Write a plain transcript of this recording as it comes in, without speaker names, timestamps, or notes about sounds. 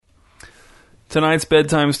Tonight's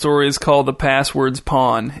bedtime story is called The Passwords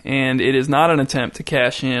Pawn, and it is not an attempt to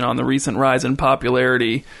cash in on the recent rise in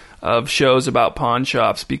popularity of shows about pawn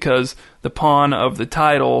shops, because the pawn of the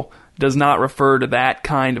title does not refer to that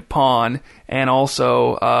kind of pawn, and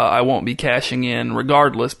also I won't be cashing in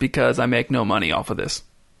regardless because I make no money off of this.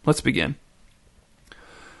 Let's begin.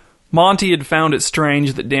 Monty had found it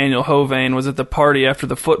strange that Daniel Hovain was at the party after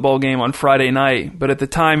the football game on Friday night, but at the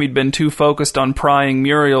time he'd been too focused on prying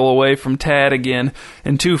Muriel away from Tad again,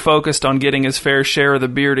 and too focused on getting his fair share of the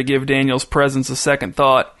beer to give Daniel's presence a second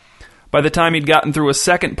thought. By the time he'd gotten through a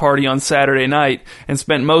second party on Saturday night, and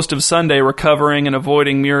spent most of Sunday recovering and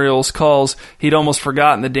avoiding Muriel's calls, he'd almost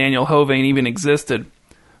forgotten that Daniel Hovain even existed.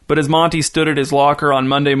 But as Monty stood at his locker on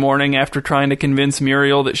Monday morning after trying to convince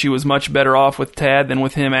Muriel that she was much better off with Tad than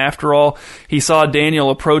with him after all, he saw Daniel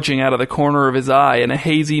approaching out of the corner of his eye, and a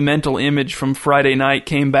hazy mental image from Friday night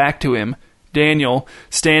came back to him. Daniel,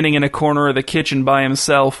 standing in a corner of the kitchen by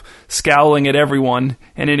himself, scowling at everyone,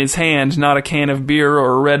 and in his hand not a can of beer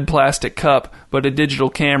or a red plastic cup, but a digital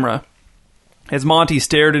camera. As Monty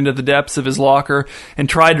stared into the depths of his locker and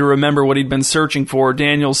tried to remember what he'd been searching for,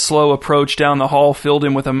 Daniel's slow approach down the hall filled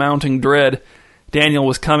him with a mounting dread. Daniel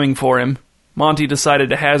was coming for him. Monty decided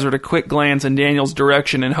to hazard a quick glance in Daniel's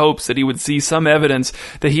direction in hopes that he would see some evidence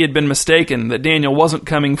that he had been mistaken, that Daniel wasn't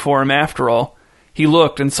coming for him after all. He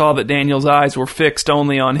looked and saw that Daniel's eyes were fixed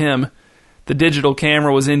only on him. The digital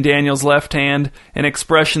camera was in Daniel's left hand. An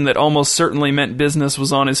expression that almost certainly meant business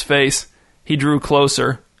was on his face. He drew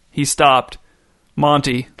closer. He stopped.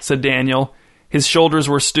 "Monty," said Daniel. His shoulders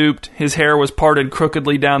were stooped, his hair was parted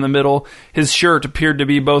crookedly down the middle, his shirt appeared to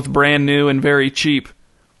be both brand new and very cheap.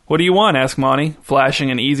 "What do you want?" asked Monty,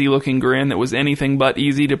 flashing an easy-looking grin that was anything but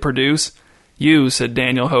easy to produce. "You," said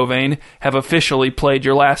Daniel Hovain, "have officially played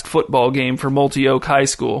your last football game for Multi-Oak High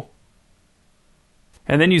School."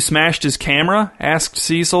 "And then you smashed his camera?" asked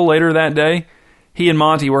Cecil later that day. He and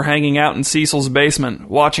Monty were hanging out in Cecil's basement,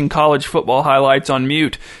 watching college football highlights on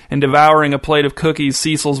mute, and devouring a plate of cookies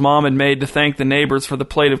Cecil's mom had made to thank the neighbors for the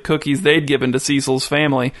plate of cookies they'd given to Cecil's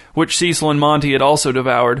family, which Cecil and Monty had also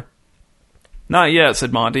devoured. "Not yet,"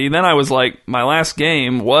 said Monty. "Then I was like, 'My last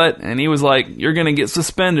game, what?' And he was like, 'You're gonna get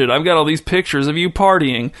suspended. I've got all these pictures of you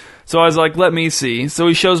partying.' So I was like, 'Let me see.' So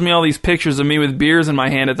he shows me all these pictures of me with beers in my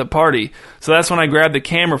hand at the party. So that's when I grabbed the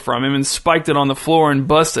camera from him and spiked it on the floor and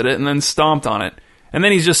busted it and then stomped on it. And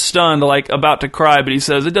then he's just stunned, like about to cry, but he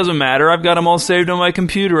says, 'It doesn't matter. I've got them all saved on my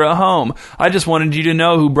computer at home. I just wanted you to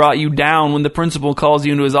know who brought you down when the principal calls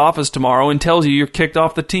you into his office tomorrow and tells you you're kicked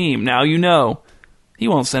off the team. Now you know.'" "He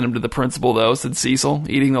won't send him to the principal, though," said Cecil,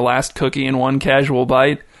 eating the last cookie in one casual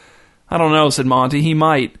bite. "I don't know," said Monty. "He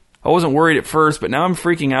might. I wasn't worried at first, but now I'm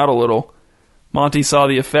freaking out a little." Monty saw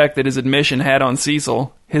the effect that his admission had on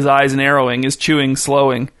Cecil, his eyes narrowing, his chewing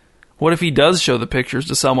slowing. "What if he does show the pictures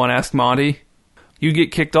to someone?" asked Monty. "You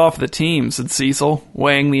get kicked off the team," said Cecil,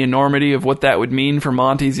 weighing the enormity of what that would mean for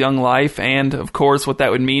Monty's young life and, of course, what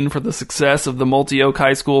that would mean for the success of the Multi-Oak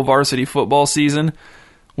High School varsity football season.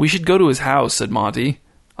 "We should go to his house," said Monty.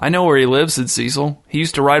 "I know where he lives," said Cecil. "He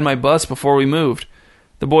used to ride my bus before we moved."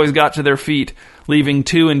 The boys got to their feet, leaving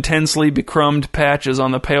two intensely becrumbed patches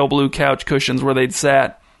on the pale blue couch cushions where they'd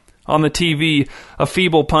sat. On the TV, a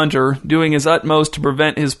feeble punter, doing his utmost to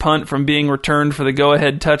prevent his punt from being returned for the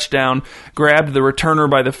go-ahead touchdown, grabbed the returner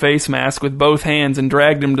by the face mask with both hands and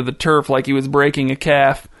dragged him to the turf like he was breaking a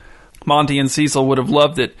calf. Monty and Cecil would have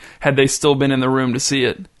loved it had they still been in the room to see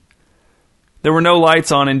it. There were no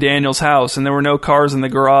lights on in Daniel's house, and there were no cars in the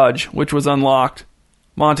garage, which was unlocked.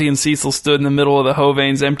 Monty and Cecil stood in the middle of the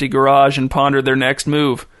Hovains' empty garage and pondered their next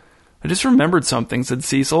move. "I just remembered something," said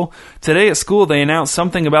Cecil. "Today at school they announced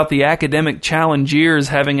something about the Academic Challengeers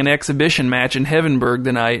having an exhibition match in Heavenburg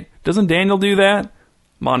tonight. Doesn't Daniel do that?"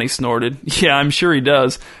 Monty snorted. "Yeah, I'm sure he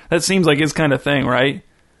does. That seems like his kind of thing, right?"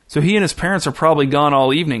 "So he and his parents are probably gone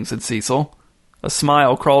all evening," said Cecil. A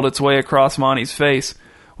smile crawled its way across Monty's face.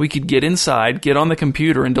 "We could get inside, get on the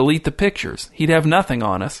computer, and delete the pictures. He'd have nothing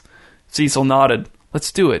on us." Cecil nodded.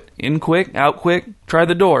 "Let's do it. In quick, out quick. Try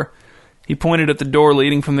the door." He pointed at the door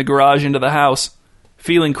leading from the garage into the house.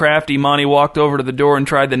 Feeling crafty, Monty walked over to the door and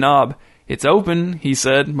tried the knob. "It's open," he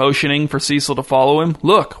said, motioning for Cecil to follow him.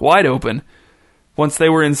 "Look, wide open." Once they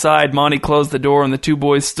were inside, Monty closed the door and the two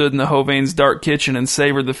boys stood in the Hovains' dark kitchen and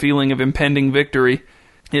savored the feeling of impending victory.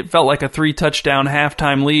 It felt like a 3-touchdown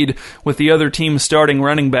halftime lead, with the other team's starting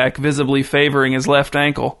running back visibly favoring his left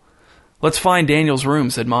ankle. "Let's find Daniel's room,"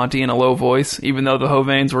 said Monty in a low voice, even though the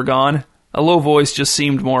Hovains were gone. A low voice just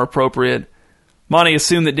seemed more appropriate. Monty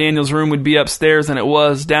assumed that Daniel's room would be upstairs, and it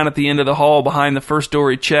was, down at the end of the hall behind the first door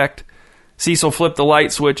he checked. Cecil flipped the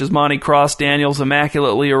light switch as Monty crossed Daniel's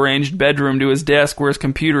immaculately arranged bedroom to his desk where his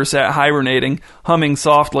computer sat hibernating, humming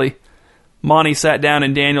softly. Monty sat down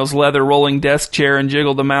in Daniel's leather rolling desk chair and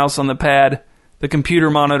jiggled the mouse on the pad. The computer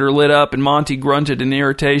monitor lit up and Monty grunted in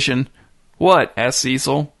irritation. "What?" asked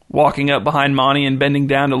Cecil, walking up behind Monty and bending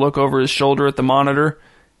down to look over his shoulder at the monitor.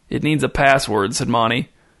 "It needs a password," said Monty.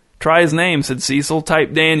 "Try his name," said Cecil.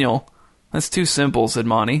 "Type Daniel." "That's too simple," said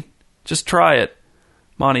Monty. "Just try it."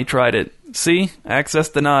 Monty tried it. "See? Access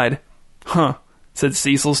denied." "Huh," said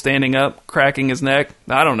Cecil, standing up, cracking his neck.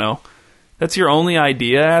 "I don't know." "That's your only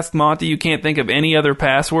idea?" asked Monty. "You can't think of any other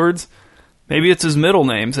passwords?" "Maybe it's his middle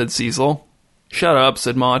name," said Cecil. "Shut up,"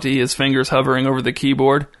 said Monty, his fingers hovering over the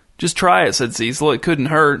keyboard. "Just try it," said Cecil. "It couldn't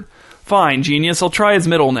hurt." "Fine, genius. I'll try his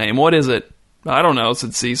middle name. What is it?" "I don't know,"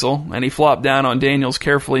 said Cecil, and he flopped down on Daniel's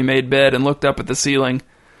carefully made bed and looked up at the ceiling.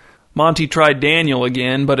 Monty tried Daniel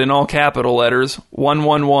again, but in all capital letters,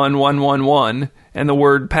 111111, and the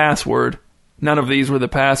word password. None of these were the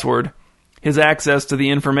password. His access to the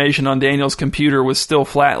information on Daniel's computer was still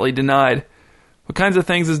flatly denied. "What kinds of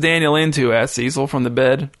things is Daniel into?" asked Cecil from the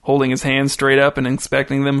bed, holding his hands straight up and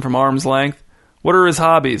inspecting them from arm's length. "What are his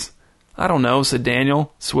hobbies?" "I don't know," said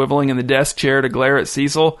Daniel, swiveling in the desk chair to glare at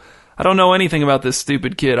Cecil. "I don't know anything about this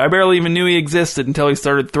stupid kid. I barely even knew he existed until he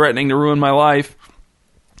started threatening to ruin my life."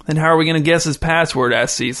 "Then how are we going to guess his password?"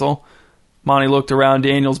 asked Cecil. Monty looked around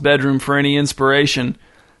Daniel's bedroom for any inspiration.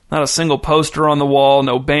 Not a single poster on the wall,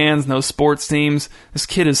 no bands, no sports teams. This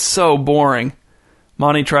kid is so boring.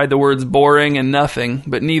 Monty tried the words boring and nothing,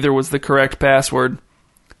 but neither was the correct password.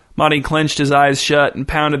 Monty clenched his eyes shut and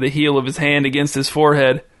pounded the heel of his hand against his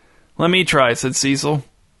forehead. "Let me try," said Cecil.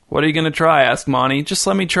 "What are you going to try?" asked Monty. "Just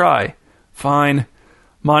let me try." "Fine."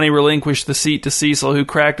 Monty relinquished the seat to Cecil, who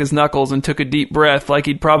cracked his knuckles and took a deep breath like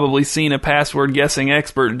he'd probably seen a password-guessing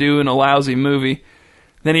expert do in a lousy movie.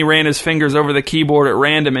 Then he ran his fingers over the keyboard at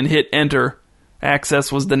random and hit Enter.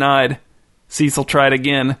 Access was denied. Cecil tried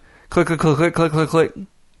again. Click, click, click, click, click, click, click,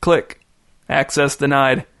 click. Access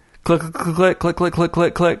denied. Click, click, click, click, click, click,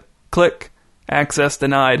 click, click, click. Access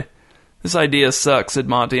denied. "This idea sucks," said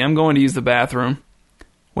Monty. "I'm going to use the bathroom."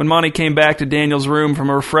 When Monty came back to Daniel's room from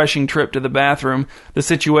a refreshing trip to the bathroom, the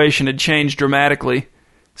situation had changed dramatically.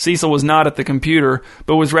 Cecil was not at the computer,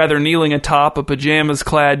 but was rather kneeling atop a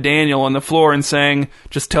pajamas-clad Daniel on the floor and saying,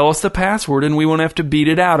 "Just tell us the password and we won't have to beat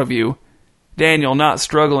it out of you." Daniel, not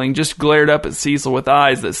struggling, just glared up at Cecil with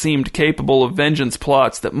eyes that seemed capable of vengeance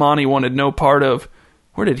plots that Monty wanted no part of.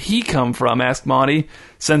 "Where did he come from?" asked Monty,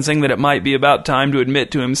 sensing that it might be about time to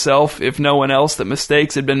admit to himself, if no one else, that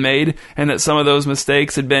mistakes had been made, and that some of those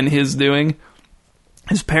mistakes had been his doing.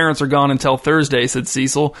 "His parents are gone until Thursday," said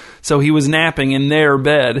Cecil, "so he was napping in their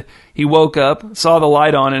bed. He woke up, saw the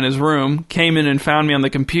light on in his room, came in and found me on the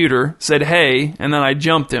computer, said hey, and then I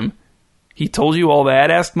jumped him." "He told you all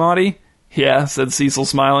that?" asked Monty. "Yeah," said Cecil,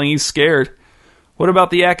 smiling. "He's scared." "What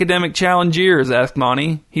about the academic challenge years?" asked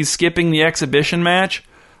Monty. "He's skipping the exhibition match?"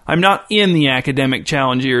 "I'm not in the academic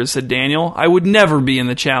challenge years," said Daniel. "I would never be in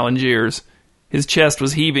the challenge years." His chest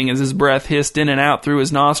was heaving as his breath hissed in and out through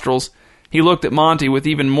his nostrils. He looked at Monty with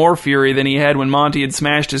even more fury than he had when Monty had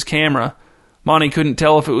smashed his camera. Monty couldn't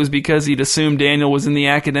tell if it was because he'd assumed Daniel was in the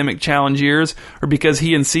academic challenge years or because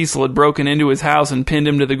he and Cecil had broken into his house and pinned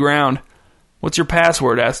him to the ground. "What's your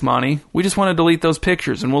password?" asked Monty. "We just want to delete those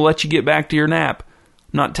pictures and we'll let you get back to your nap."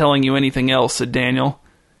 "I'm not telling you anything else," said Daniel.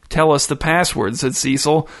 "Tell us the password," said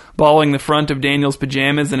Cecil, balling the front of Daniel's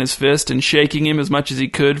pajamas in his fist and shaking him as much as he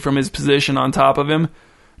could from his position on top of him.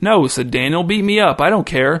 "No," said Daniel. "Beat me up. I don't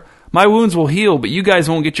care. My wounds will heal, but you guys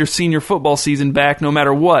won't get your senior football season back no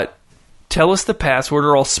matter what." "Tell us the password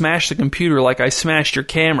or I'll smash the computer like I smashed your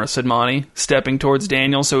camera," said Monty, stepping towards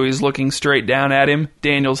Daniel so he was looking straight down at him,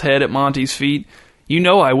 Daniel's head at Monty's feet. "You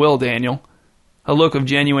know I will, Daniel." A look of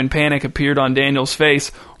genuine panic appeared on Daniel's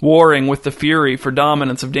face, warring with the fury for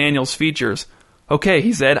dominance of Daniel's features. "Okay,"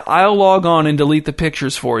 he said, "I'll log on and delete the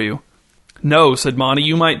pictures for you." "No," said Monty,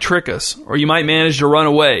 "you might trick us, or you might manage to run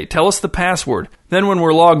away. Tell us the password. Then when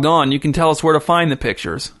we're logged on, you can tell us where to find the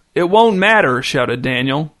pictures." "It won't matter," shouted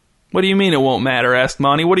Daniel. "What do you mean it won't matter?" asked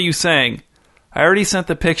Monty. "What are you saying?" "I already sent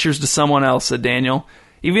the pictures to someone else," said Daniel.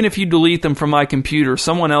 "Even if you delete them from my computer,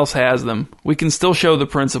 someone else has them. We can still show the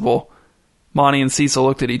principal." Monty and Cecil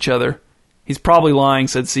looked at each other. "He's probably lying,"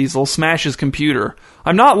 said Cecil. "Smash his computer."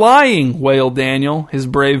 "I'm not lying," wailed Daniel, his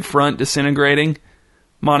brave front disintegrating.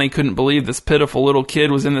 Monty couldn't believe this pitiful little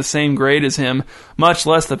kid was in the same grade as him, much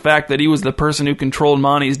less the fact that he was the person who controlled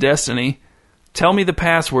Monty's destiny. "Tell me the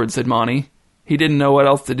password," said Monty. He didn't know what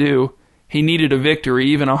else to do. He needed a victory,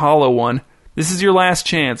 even a hollow one. This is your last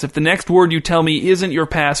chance. If the next word you tell me isn't your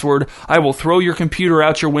password, I will throw your computer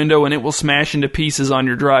out your window and it will smash into pieces on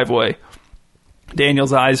your driveway."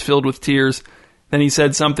 Daniel's eyes filled with tears. Then he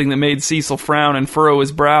said something that made Cecil frown and furrow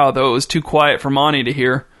his brow, though it was too quiet for Monty to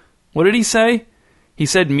hear. "What did he say?" "He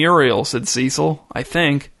said Muriel," said Cecil. "I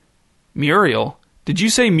think." "Muriel? Did you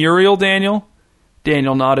say Muriel, Daniel?"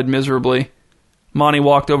 Daniel nodded miserably. Monty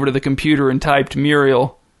walked over to the computer and typed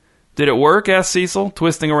Muriel. "Did it work?" asked Cecil,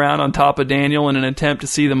 twisting around on top of Daniel in an attempt to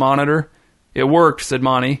see the monitor. "It worked," said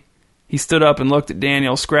Monty. He stood up and looked at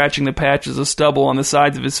Daniel, scratching the patches of stubble on the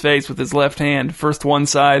sides of his face with his left hand, first one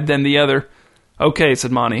side, then the other. "Okay,"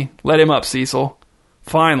 said Monty. "Let him up, Cecil."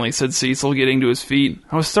 "Finally," said Cecil, getting to his feet.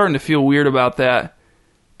 "I was starting to feel weird about that."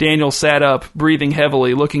 Daniel sat up, breathing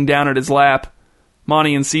heavily, looking down at his lap.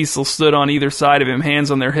 Monty and Cecil stood on either side of him, hands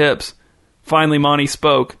on their hips. Finally, Monty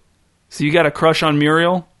spoke. "So you got a crush on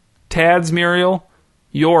Muriel?" "Tad's Muriel?"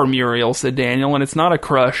 "Your Muriel," said Daniel, "and it's not a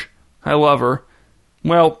crush. I love her."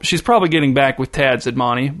 "Well, she's probably getting back with Tad," said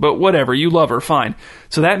Monty. "But whatever, you love her, fine.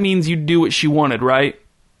 So that means you'd do what she wanted, right?"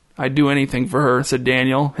 "I'd do anything for her," said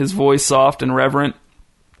Daniel, his voice soft and reverent.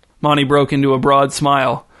 Monty broke into a broad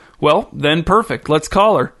smile. "Well, then perfect. Let's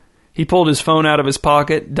call her." He pulled his phone out of his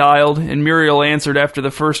pocket, dialed, and Muriel answered after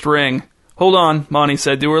the first ring. "Hold on," Monty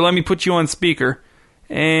said to her. "Let me put you on speaker."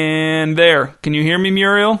 "And there. Can you hear me,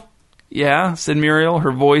 Muriel?" "Yeah," said Muriel,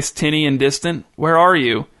 her voice tinny and distant. "Where are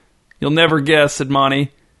you?" "You'll never guess," said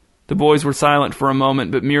Monty. The boys were silent for a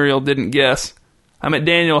moment, but Muriel didn't guess. "I'm at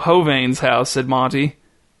Daniel Hovane's house," said Monty.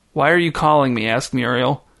 "Why are you calling me?" asked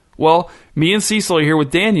Muriel. "Well, me and Cecil are here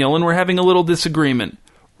with Daniel, and we're having a little disagreement.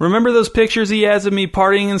 Remember those pictures he has of me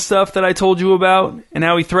partying and stuff that I told you about, and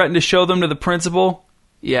how he threatened to show them to the principal?"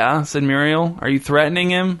 "Yeah," said Muriel. "Are you threatening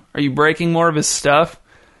him? Are you breaking more of his stuff?"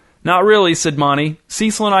 "Not really," said Monty.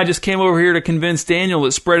 "Cecil and I just came over here to convince Daniel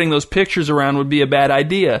that spreading those pictures around would be a bad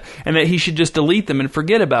idea, and that he should just delete them and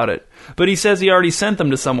forget about it. But he says he already sent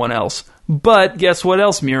them to someone else. But guess what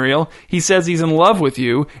else, Muriel? He says he's in love with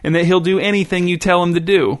you, and that he'll do anything you tell him to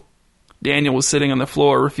do." Daniel was sitting on the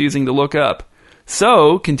floor, refusing to look up.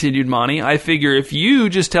 "So," continued Monty, "I figure if you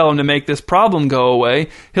just tell him to make this problem go away,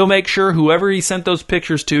 he'll make sure whoever he sent those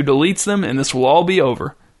pictures to deletes them, and this will all be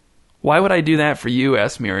over." "Why would I do that for you?"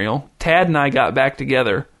 asked Muriel. "Tad and I got back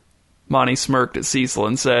together." Monty smirked at Cecil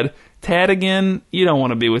and said, "Tad again? You don't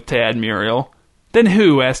want to be with Tad, Muriel." "Then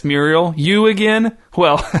who?" asked Muriel. "You again?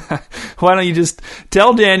 Well, why don't you just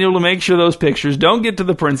tell Daniel to make sure those pictures don't get to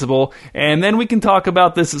the principal, and then we can talk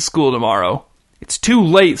about this at school tomorrow." "It's too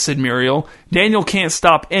late," said Muriel. "Daniel can't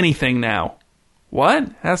stop anything now." "What?"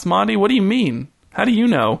 asked Monty. "What do you mean? How do you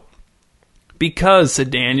know?" "Because,"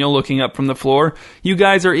 said Daniel, looking up from the floor, "you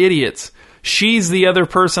guys are idiots. She's the other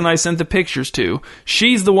person I sent the pictures to.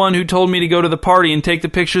 She's the one who told me to go to the party and take the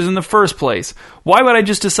pictures in the first place. Why would I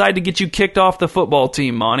just decide to get you kicked off the football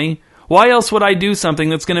team, Monty? Why else would I do something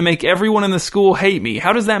that's going to make everyone in the school hate me?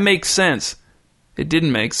 How does that make sense?" It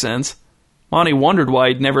didn't make sense. Monty wondered why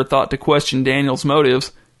he'd never thought to question Daniel's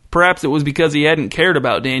motives. Perhaps it was because he hadn't cared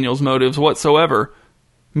about Daniel's motives whatsoever.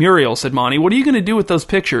 "Muriel," said Monty, "what are you going to do with those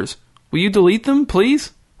pictures? Will you delete them,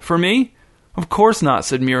 please? For me?" "Of course not,"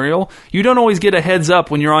 said Muriel. "You don't always get a heads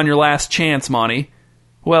up when you're on your last chance, Monty."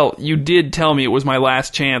 "Well, you did tell me it was my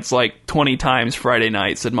last chance like 20 times Friday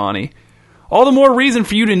night," said Monty. "All the more reason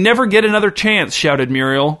for you to never get another chance," shouted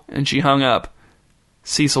Muriel, and she hung up.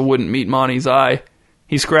 Cecil wouldn't meet Monty's eye.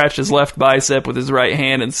 He scratched his left bicep with his right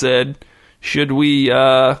hand and said, "Should we,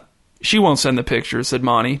 She won't send the pictures," said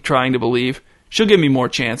Monty, trying to believe. "She'll give me more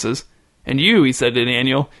chances. And you," he said to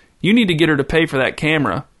Daniel, "you need to get her to pay for that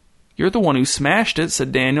camera." "You're the one who smashed it,"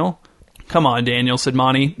 said Daniel. "Come on, Daniel," said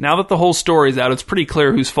Monty. "Now that the whole story's out, it's pretty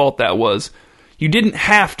clear whose fault that was." "You didn't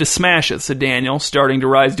have to smash it," said Daniel, starting to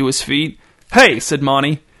rise to his feet. "Hey," said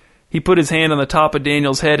Monty. He put his hand on the top of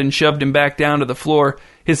Daniel's head and shoved him back down to the floor,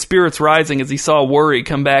 his spirits rising as he saw worry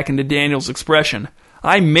come back into Daniel's expression.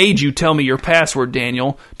 "I made you tell me your password,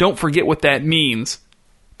 Daniel. Don't forget what that means."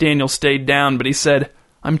 Daniel stayed down, but he said,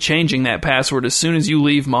 "I'm changing that password as soon as you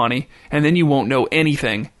leave, Monty, and then you won't know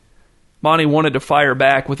anything." Monty wanted to fire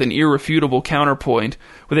back with an irrefutable counterpoint,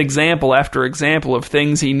 with example after example of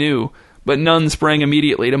things he knew, but none sprang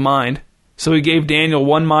immediately to mind. So he gave Daniel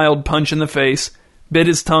one mild punch in the face, bit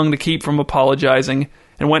his tongue to keep from apologizing,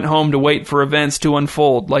 and went home to wait for events to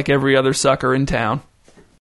unfold like every other sucker in town.